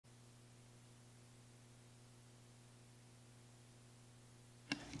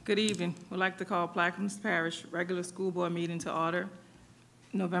Good evening. We'd like to call Plaquemines Parish regular school board meeting to order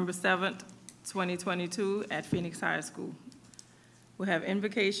November 7th, 2022 at Phoenix High School. We'll have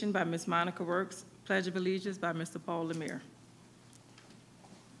invocation by Ms. Monica Works, Pledge of Allegiance by Mr. Paul Lemire.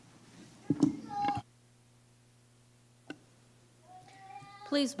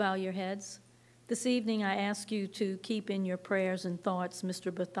 Please bow your heads. This evening I ask you to keep in your prayers and thoughts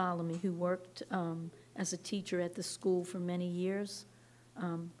Mr. Bartholomew, who worked as a teacher at the school for many years,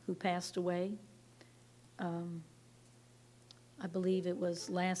 who passed away. I believe it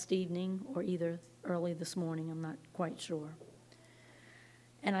was last evening or either early this morning, I'm not quite sure.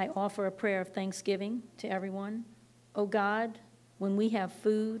 And I offer a prayer of thanksgiving to everyone. Oh God, when we have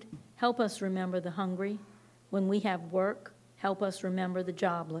food, help us remember the hungry. When we have work, help us remember the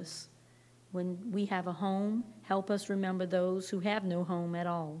jobless. When we have a home, help us remember those who have no home at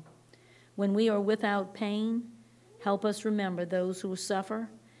all. When we are without pain, help us remember those who suffer,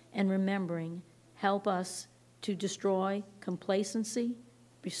 and remembering, help us to destroy complacency,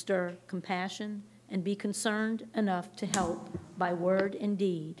 bestir compassion, and be concerned enough to help by word and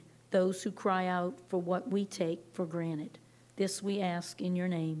deed those who cry out for what we take for granted. This we ask in your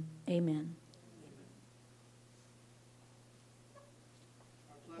name. Amen.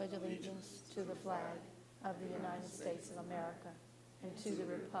 Pledge allegiance to the flag of the United States of America and to the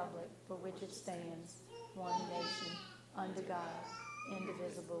republic for which it stands, one nation, under God,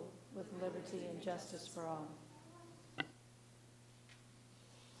 indivisible, with liberty and justice for all.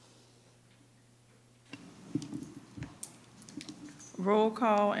 Roll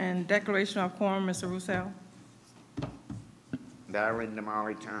call and declaration of quorum, Mr. Roussel. Darren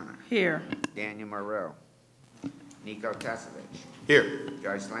Damari Turner. Here. Daniel Moreau. Nico Tesevich. Here.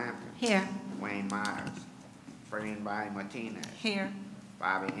 Joyce Lampton. Here. Wayne Myers. Ferdinand Barry Martinez. Here.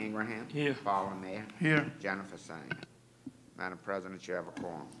 Bobby Ingraham. Here. Paula Mayer. Here. Jennifer Sanya. Madam President, you have a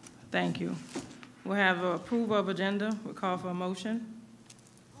quorum. Thank you. We'll have approval of agenda. We'll call for a motion.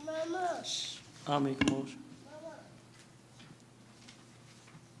 Mama. I'll make a motion.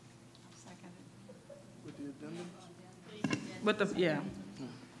 With the addendums? With the, yeah.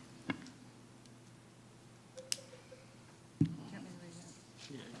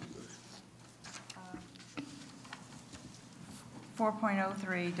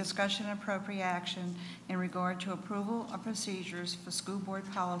 4.03, discussion and appropriate action in regard to approval of procedures for school board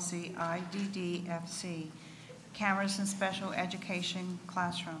policy IDDFC, cameras in special education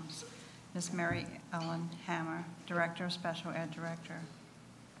classrooms. Ms. Mary Ellen Hammer, Director of Special Ed Director.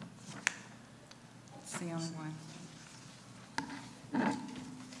 It's the only one.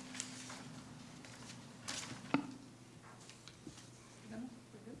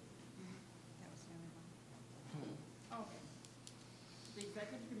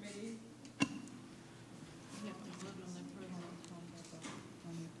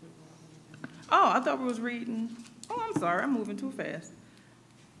 Oh, I thought we was reading. Oh, I'm sorry, I'm moving too fast.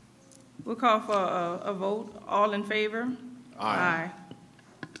 We'll call for a vote. All in favor? Aye.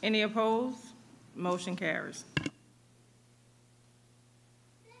 Any opposed? Motion carries.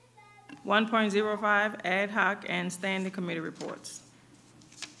 1.05, ad hoc and standing committee reports.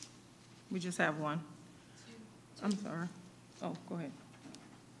 We just have one. I'm sorry. Oh, go ahead.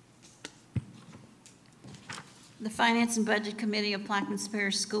 The Finance and Budget Committee of Plaquemines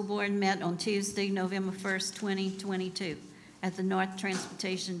Parish School Board met on Tuesday, November 1st, 2022 at the North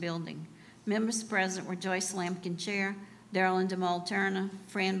Transportation Building. Members present were Joyce Lampkin, Chair, Darrell DeMol Turner,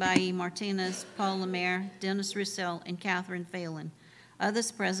 Fran Bailly Martinez, Paul Lemire, Dennis Roussel, and Catherine Phelan.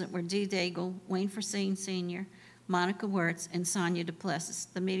 Others present were Dee Daigle, Wayne Forseen Sr., Monica Wirtz, and Sonia Duplessis.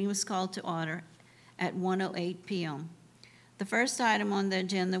 The meeting was called to order at 1:08 p.m. The first item on the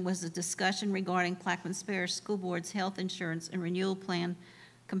agenda was a discussion regarding Plaquemines Parish School Board's health insurance and renewal plan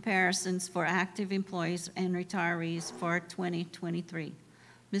comparisons for active employees and retirees for 2023.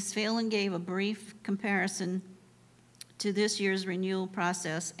 Ms. Phelan gave a brief comparison to this year's renewal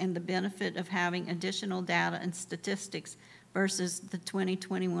process and the benefit of having additional data and statistics versus the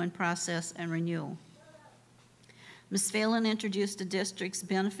 2021 process and renewal. Ms. Phelan introduced the district's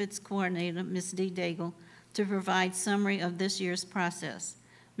benefits coordinator, Ms. Dee Daigle, to provide summary of this year's process.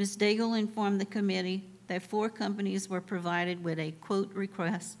 Ms. Daigle informed the committee that 4 companies were provided with a quote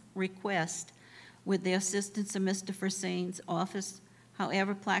request with the assistance of Mr. Forseen's office.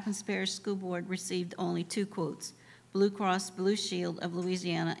 However, Plaquemines Parish School Board received only 2 quotes, Blue Cross Blue Shield of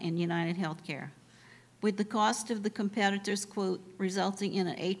Louisiana and United Healthcare. With the cost of the competitor's quote resulting in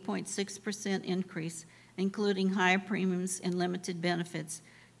an 8.6% increase, including higher premiums and limited benefits,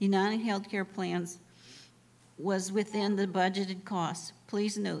 United Healthcare plans was within the budgeted costs.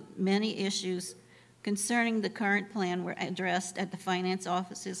 Please note, many issues concerning the current plan were addressed at the Finance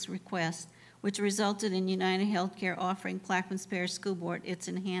Office's request, which resulted in United Healthcare offering Plaquemines Parish School Board its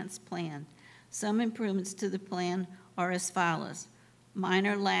enhanced plan. Some improvements to the plan are as follows.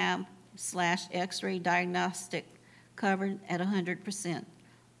 Minor lab/X-ray diagnostic covered at 100%.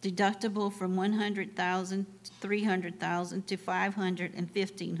 Deductible from $100,000 to $300,000 to $500 and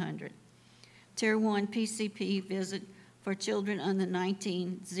 $1,500. Tier 1 PCP visit for children under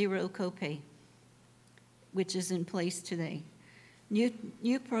 19, zero copay, which is in place today.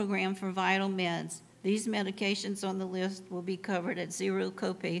 New program for vital meds. These medications on the list will be covered at zero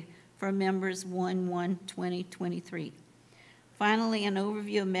copay for members 1/1/2023. Finally, an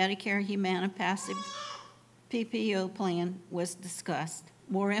overview of Medicare Humana passive PPO plan was discussed.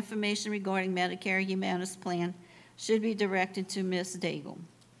 More information regarding Medicare Humana's plan should be directed to Ms. Daigle.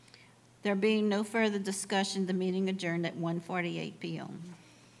 There being no further discussion, the meeting adjourned at 1:48 p.m.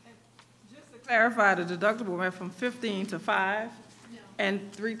 Just to clarify, the deductible went from 15 to 5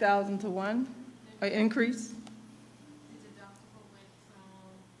 and 3,000 to 1, an increase? The deductible went from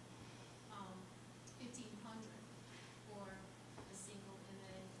 1,500 for a single, and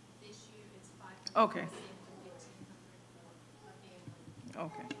then this year it's 500. Okay.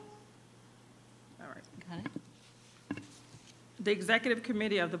 Okay. All right. Got it? The Executive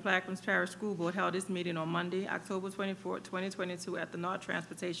Committee of the Plaquemines Parish School Board held its meeting on Monday, October 24, 2022, at the North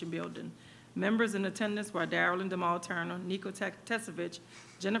Transportation Building. Members in attendance were Darrell and Demal Turner, Nico Tesevich,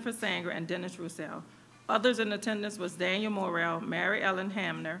 Jennifer Sanger, and Dennis Roussel. Others in attendance was Daniel Morrell, Mary Ellen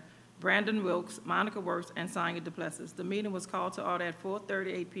Hamner, Brandon Wilkes, Monica Works, and Sonia Duplessis. The meeting was called to order at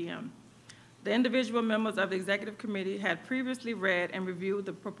 4:38 p.m. The individual members of the Executive Committee had previously read and reviewed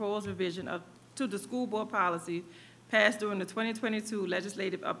the proposed revision to the school board policy passed during the 2022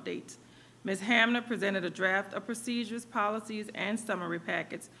 legislative updates. Ms. Hamner presented a draft of procedures, policies, and summary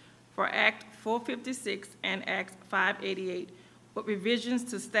packets for Act 456 and Act 588 with revisions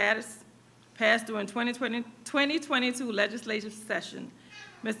to status passed during 2022 legislative session.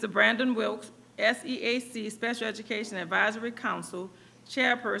 Mr. Brandon Wilkes, SEAC Special Education Advisory Council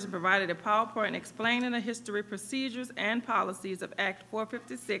chairperson, provided a PowerPoint explaining the history, procedures, and policies of Act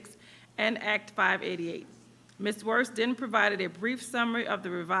 456 and Act 588. Ms. Worst then provided a brief summary of the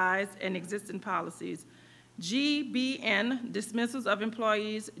revised and existing policies. GBN, dismissals of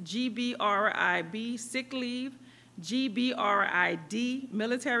employees, GBRIB, sick leave, GBRID,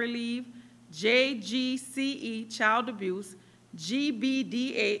 military leave, JGCE, child abuse,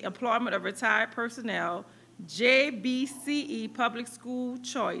 GBDA, employment of retired personnel, JBCE, public school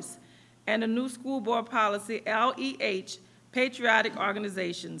choice, and the new school board policy, LEH, patriotic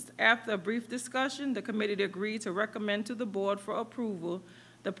organizations. After a brief discussion, the committee agreed to recommend to the board for approval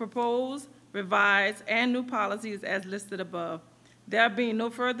the proposed, revised, and new policies as listed above. There being no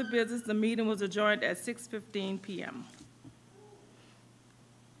further business, the meeting was adjourned at 6:15 p.m.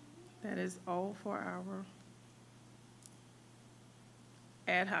 That is all for our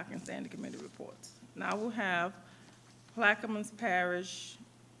ad hoc and standing committee reports. Now we'll have Plaquemines Parish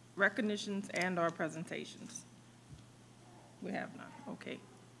recognitions and/or presentations. We have none. Okay.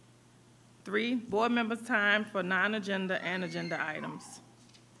 3, board members' time for non-agenda and agenda items.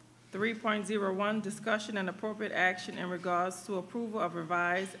 3.01, discussion and appropriate action in regards to approval of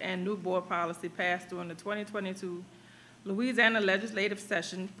revised and new board policy passed during the 2022 Louisiana legislative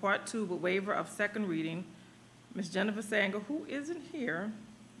session, Part 2, with waiver of second reading. Ms. Jennifer Sanger, who isn't here,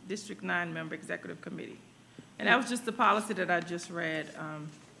 District 9 member, Executive Committee. And that was just the policy that I just read.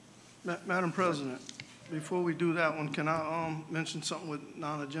 Madam President, before we do that one, can I mention something with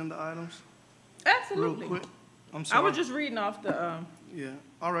non-agenda items? Absolutely. Real quick. I'm sorry. I was just reading off the... Yeah,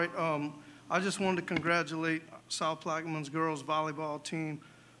 all right. I just wanted to congratulate South Plaquemines girls volleyball team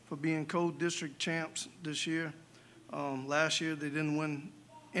for being co-district champs this year. Last year, they didn't win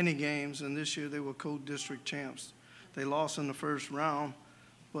any games, and this year they were co-district champs. They lost in the first round,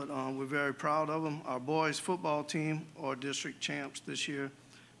 but we're very proud of them. Our boys football team are district champs this year.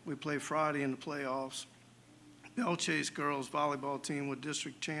 We play Friday in the playoffs. Bell Chase girls volleyball team were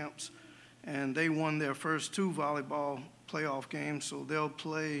district champs, and they won their first 2 volleyball playoff games, so they'll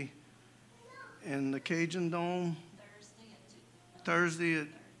play in the Cajun Dome Thursday at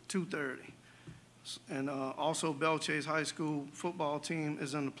 2:30. And also Bell Chase High School football team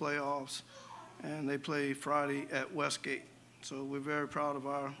is in the playoffs, and they play Friday at Westgate. So we're very proud of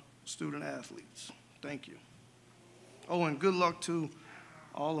our student athletes. Thank you. Oh, and good luck to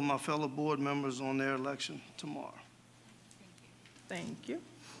all of my fellow board members on their election tomorrow. Thank you.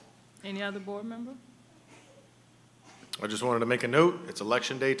 Any other board member? I just wanted to make a note. It's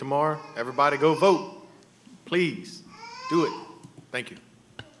election day tomorrow. Everybody go vote. Please do it. Thank you.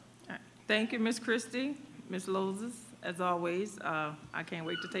 All right. Thank you, Ms. Christie, Ms. Lozes, as always. I can't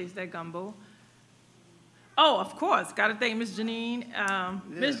wait to taste that gumbo. Oh, of course, got to thank Ms. Janine.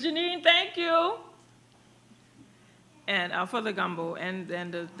 Ms. Janine, thank you. And for the gumbo and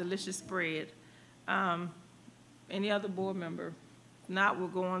the delicious spread. Any other board member? If not, we'll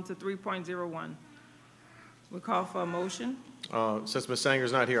go on to 3.01. We'll call for a motion. Since Ms.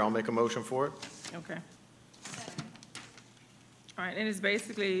 Sanger's not here, I'll make a motion for it. Okay. All right, and it's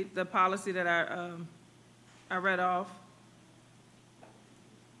basically the policy that I read off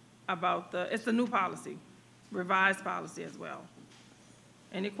about it's the new policy, revised policy as well.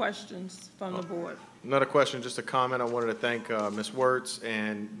 Any questions from the board? Not a question, just a comment. I wanted to thank Ms. Wirtz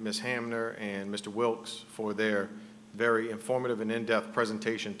and Ms. Hamner and Mr. Wilkes for their very informative and in-depth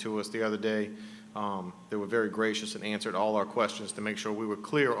presentation to us the other day. They were very gracious and answered all our questions to make sure we were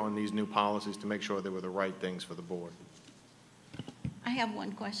clear on these new policies, to make sure they were the right things for the board. I have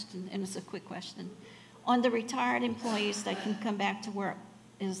one question, and it's a quick question. On the retired employees that can come back to work,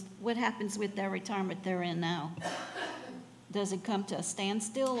 what happens with their retirement they're in now? Does it come to a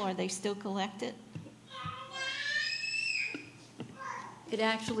standstill, or are they still collected? It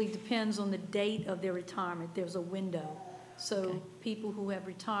actually depends on the date of their retirement. There's a window. So Okay. people who have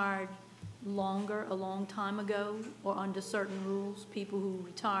retired a long time ago, or under certain rules, people who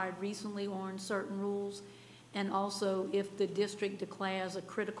retired recently or on certain rules, and also if the district declares a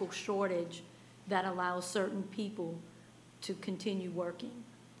critical shortage that allows certain people to continue working.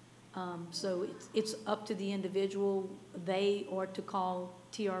 So it's up to the individual, they or to call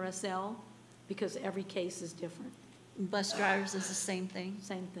TRSL, because every case is different. Bus drivers is the same thing?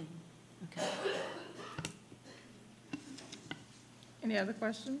 Same thing. Okay. Any other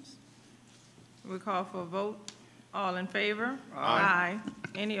questions? We call for a vote. All in favor? Aye.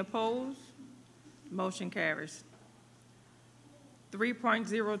 Any opposed? Motion carries.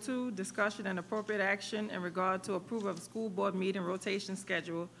 3.02, discussion and appropriate action in regard to approval of school board meeting rotation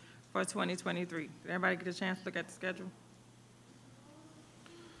schedule for 2023. Did everybody get a chance to look at the schedule?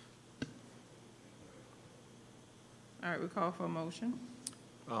 All right, we call for a motion.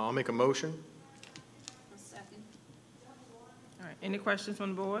 I'll make a motion. All right, any questions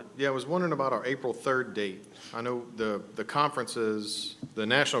from the board? Yeah, I was wondering about our April 3rd date. I know the conferences, the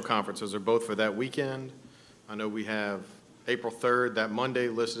national conferences are both for that weekend. I know we have April 3rd, that Monday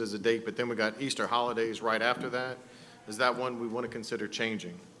listed as a date, but then we got Easter holidays right after that. Is that one we want to consider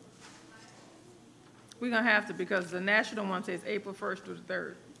changing? We're gonna have to, because the national one says April 1st through the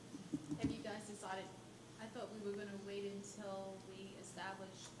 3rd. Have you guys decided, I thought we were gonna wait until we establish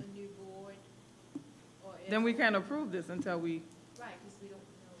a new board, or if. Then we can't approve this until we, Right, because we don't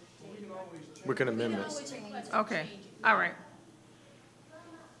know. We can amend We can it. always request okay, to change it. all right.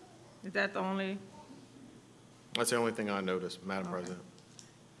 Is that the only, That's the only thing I noticed, Madam President.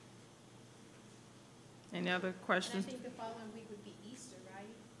 any other And I questions? think the following week would be Easter, right?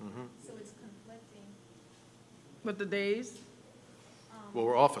 Mhm. So it's conflicting. With the days? Well,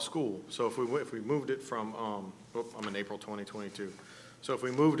 we're off of school, so if we moved it from, I'm in April 2022. So if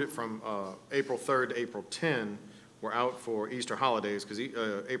we moved it from April 3rd to April 10, we're out for Easter holidays, because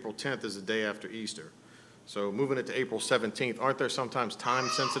April 10th is the day after Easter. So moving it to April 17th, aren't there sometimes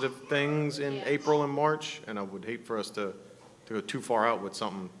time-sensitive things in Yeah. April and March? And I would hate for us to go too far out with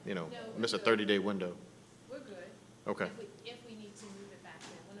something, No, miss a we're good. 30-day window. We're good. Okay. If we need to move it back then,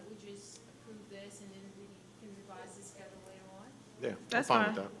 why don't we just approve this and then we can revise the schedule later on? Yeah, I'm That's fine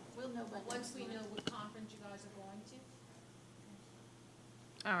fine. with that. We'll know by Once we know what conference you guys are going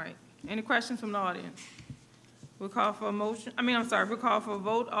to. All right, any questions from the audience? We'll call for a motion, we'll call for a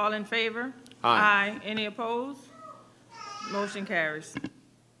vote, all in favor? Aye. Any opposed? Motion carries.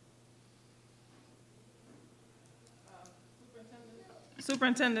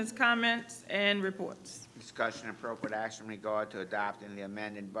 Superintendent's comments and reports. Discussion and appropriate action in regard to adopting the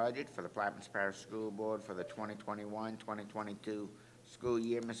amended budget for the Plaquemines Parish School Board for the 2021-2022 school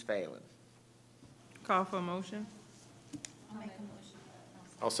year. Ms. Phelan. Call for a motion. I'll make a motion.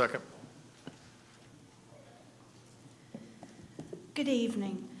 I'll second. Good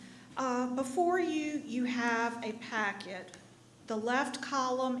evening. Before you, you have a packet. The left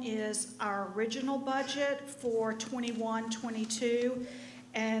column is our original budget for 21-22,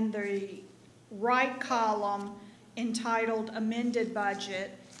 and the right column entitled Amended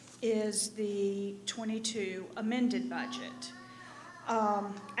Budget is the 22 amended budget.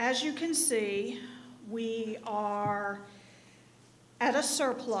 As you can see, we are at a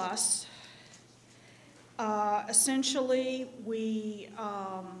surplus. Essentially, we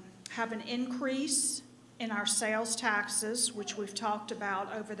have an increase in our sales taxes, which we've talked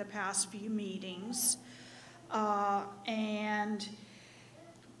about over the past few meetings. And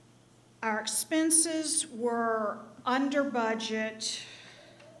Our expenses were under budget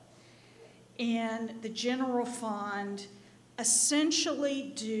in the general fund,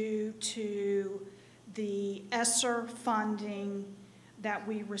 essentially due to the ESSER funding that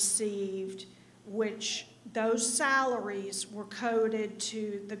we received, which those salaries were coded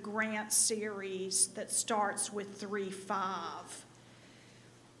to the grant series that starts with 3.5.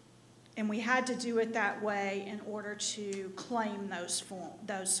 And we had to do it that way in order to claim those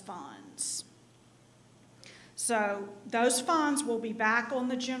funds. So those funds will be back on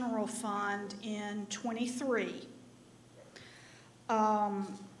the general fund in '23.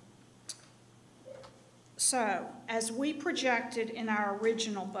 So as we projected in our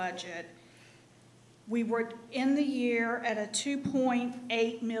original budget, we were in the year at a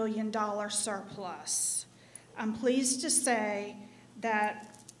 $2.8 million surplus. I'm pleased to say that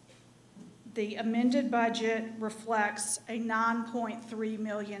the amended budget reflects a $9.3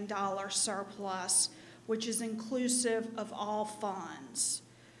 million surplus, which is inclusive of all funds.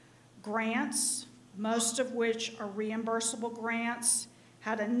 Grants, most of which are reimbursable grants,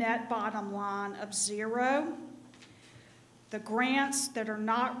 had a net bottom line of 0. The grants that are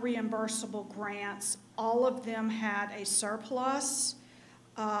not reimbursable grants, all of them had a surplus.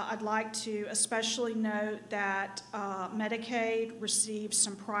 I'd like to especially note that Medicaid received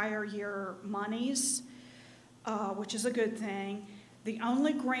some prior year monies, which is a good thing. The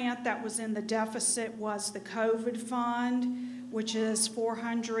only grant that was in the deficit was the COVID fund, which is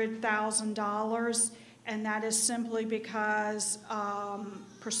 $400,000, and that is simply because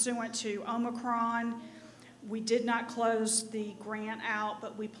pursuant to Omicron, we did not close the grant out,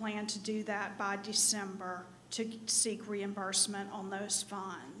 but we plan to do that by December to seek reimbursement on those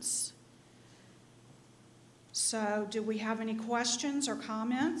funds. So do we have any questions or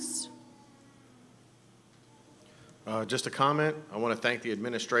comments? Just a comment. I want to thank the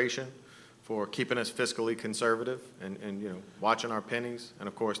administration for keeping us fiscally conservative and watching our pennies. And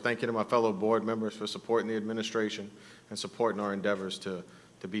of course, thank you to my fellow board members for supporting the administration and supporting our endeavors to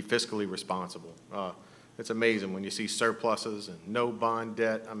be fiscally responsible. It's amazing when you see surpluses and no bond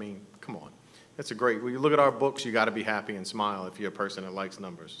debt. I mean, come on. It's a great, when you look at our books, you got to be happy and smile if you're a person that likes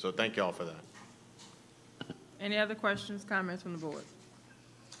numbers. So thank you all for that. Any other questions, comments from the board?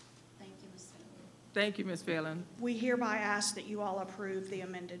 Thank you, Ms. Phelan. Thank you, Ms. Phelan. We hereby ask that you all approve the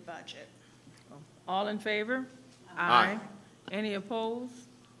amended budget. All in favor? Aye. Any opposed?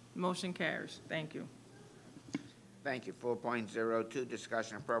 Motion carries. Thank you. Thank you. 4.02,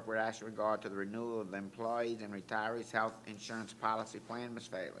 discussion appropriate action in regard to the renewal of the employees and retirees health insurance policy plan. Ms.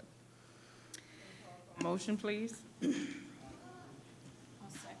 Phelan. Motion, please. I'll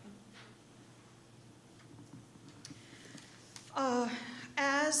second.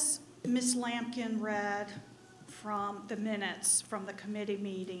 As Ms. Lampkin read from the minutes from the committee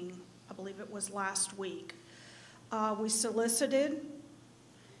meeting, I believe it was last week, we solicited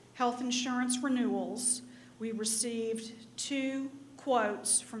health insurance renewals. We received 2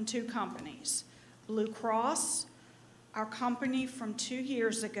 quotes from 2 companies. Blue Cross, our company from 2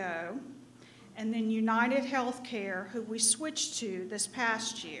 years ago, and then United Healthcare, who we switched to this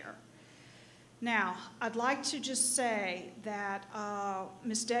past year. Now, I'd like to just say that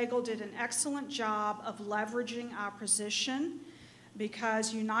Ms. Daigle did an excellent job of leveraging our position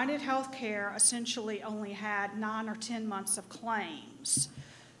because United Healthcare essentially only had 9 or 10 months of claims.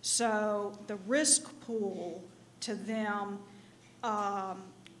 So the risk pool to them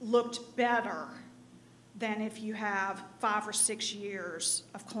looked better than if you have 5 or 6 years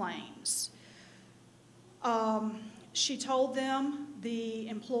of claims. She told them the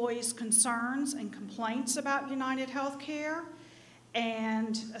employees' concerns and complaints about United Healthcare,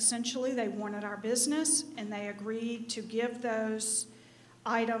 and essentially they wanted our business, and they agreed to give those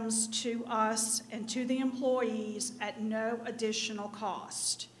items to us and to the employees at no additional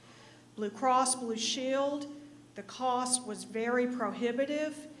cost. Blue Cross Blue Shield, the cost was very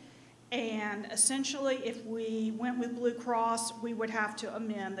prohibitive, and essentially if we went with Blue Cross, we would have to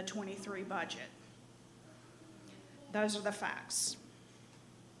amend the '23 budget. Those are the facts.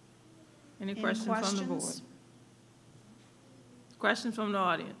 Any questions from the board? Questions from the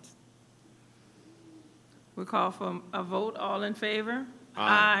audience? We call for a vote. All in favor?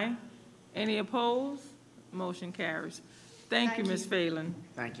 Aye. Any opposed? Motion carries. Thank you, Ms. Phelan.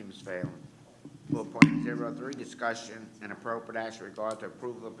 Thank you, Ms. Phelan. 4.03, discussion and appropriate action in regard to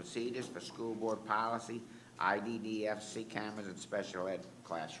approval of procedures for school board policy, IDDFC cameras in special ed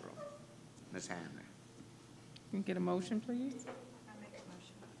classroom. Ms. Hamner. Can you get a motion, please?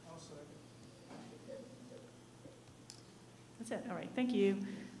 That's it, all right, thank you.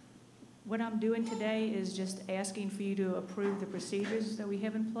 What I'm doing today is just asking for you to approve the procedures that we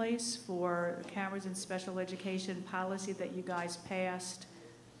have in place for cameras and special education policy that you guys passed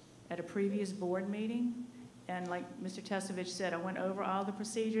at a previous board meeting. And like Mr. Tesovich said, I went over all the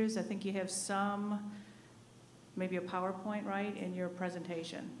procedures. I think you have some, maybe a PowerPoint, right, in your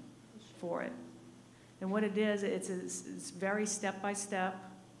presentation for it. And what it is, it's very step-by-step.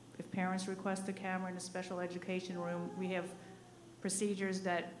 If parents request a camera in a special education room, we have procedures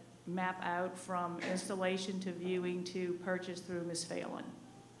that map out from installation to viewing to purchase through Ms. Phelan.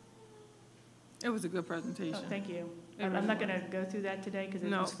 It was a good presentation. Oh, thank you. It I'm really not going was. to go through that today because it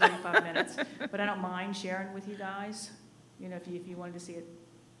No. was 35 minutes, but I don't mind sharing with you guys, you know, if you wanted to see it.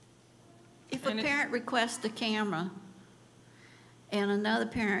 If a And it- parent requests a camera and another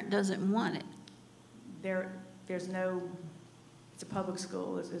parent doesn't want it, There's no, it's a public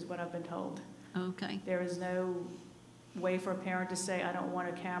school, is what I've been told. okay. There is no way for a parent to say, I don't want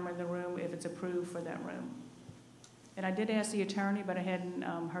a camera in the room if it's approved for that room. And I did ask the attorney, but I hadn't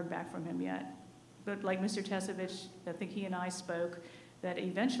heard back from him yet. But like Mr. Tesovich, I think he and I spoke, that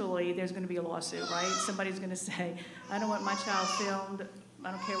eventually there's going to be a lawsuit, right? Somebody's going to say, I don't want my child filmed,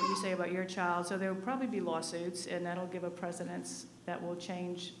 I don't care what you say about your child. So there will probably be lawsuits, and that'll give a precedence that will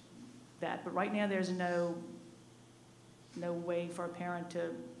change that. But right now, there's no way for a parent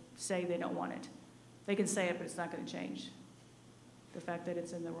to say they don't want it. They can say it, but it's not going to change the fact that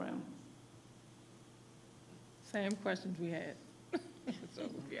it's in the room. Same questions we had. So,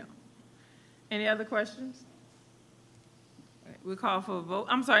 yeah. Any other questions? All right, we call for a vote.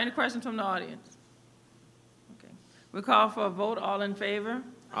 I'm sorry, any questions from the audience? Okay. We call for a vote. All in favor?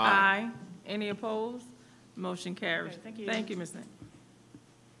 Aye. Any opposed? Motion carries. Okay, thank you. Thank you, Ms. Knight.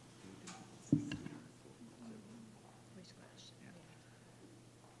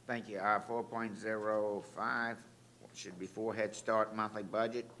 Thank you. 4.05 should be for Head Start monthly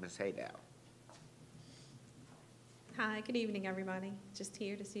budget. Ms. Haydow. Hi, good evening, everybody. Just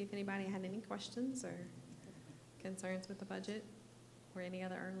here to see if anybody had any questions or concerns with the budget or any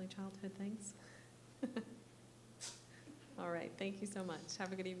other early childhood things. All right, thank you so much.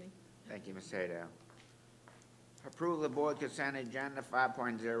 Have a good evening. Thank you, Ms. Haydow. Approval of board consent agenda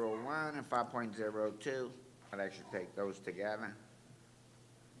 5.01 and 5.02. I'd actually take those together.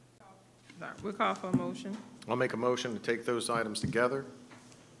 All right, we call for a motion. I'll make a motion to take those items together.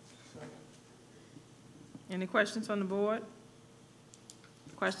 Any questions from the board?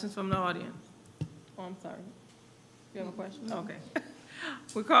 Questions from the audience? Oh, I'm sorry. You have a question? Okay.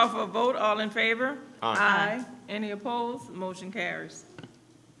 We call for a vote. All in favor? Aye. Any opposed? Motion carries.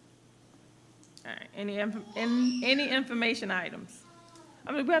 All right. Any information items?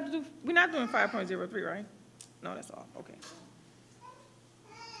 I mean, we're not doing 5.03, right? No, that's all. Okay.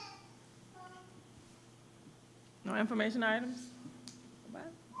 No information items?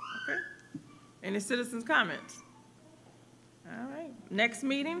 Okay. Any citizens' comments? All right. Next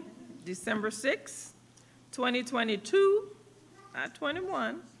meeting, December 6th, 2022, not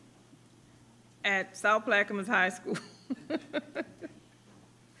 21, at South Plaquemines High School.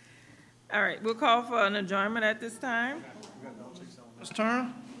 All right, we'll call for an adjournment at this time. Ms.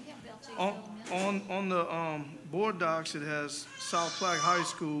 Turner? On the board docs, it has South Platte High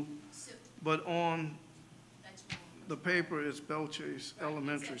School, but on the paper, it's Belchase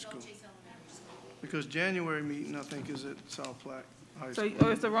Elementary School. Because January meeting, I think, is at South Platte High So, School.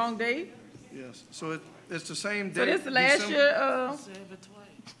 it's the wrong date? Yes, so it's the same date. So this the last December- year,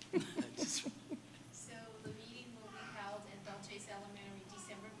 So the meeting will be held at Belchase Elementary,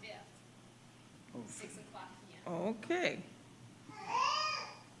 December 5th, 6 o'clock p.m. Okay.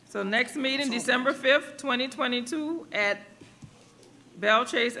 So next meeting, December 5th, 2022, at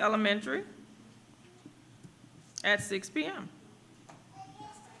Belchase Elementary at 6 p.m.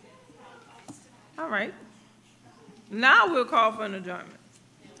 All right. Now we'll call for an adjournment.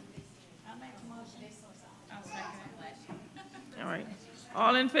 All right.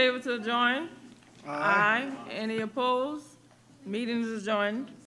 All in favor to adjourn? Aye. Any opposed? Meeting is adjourned.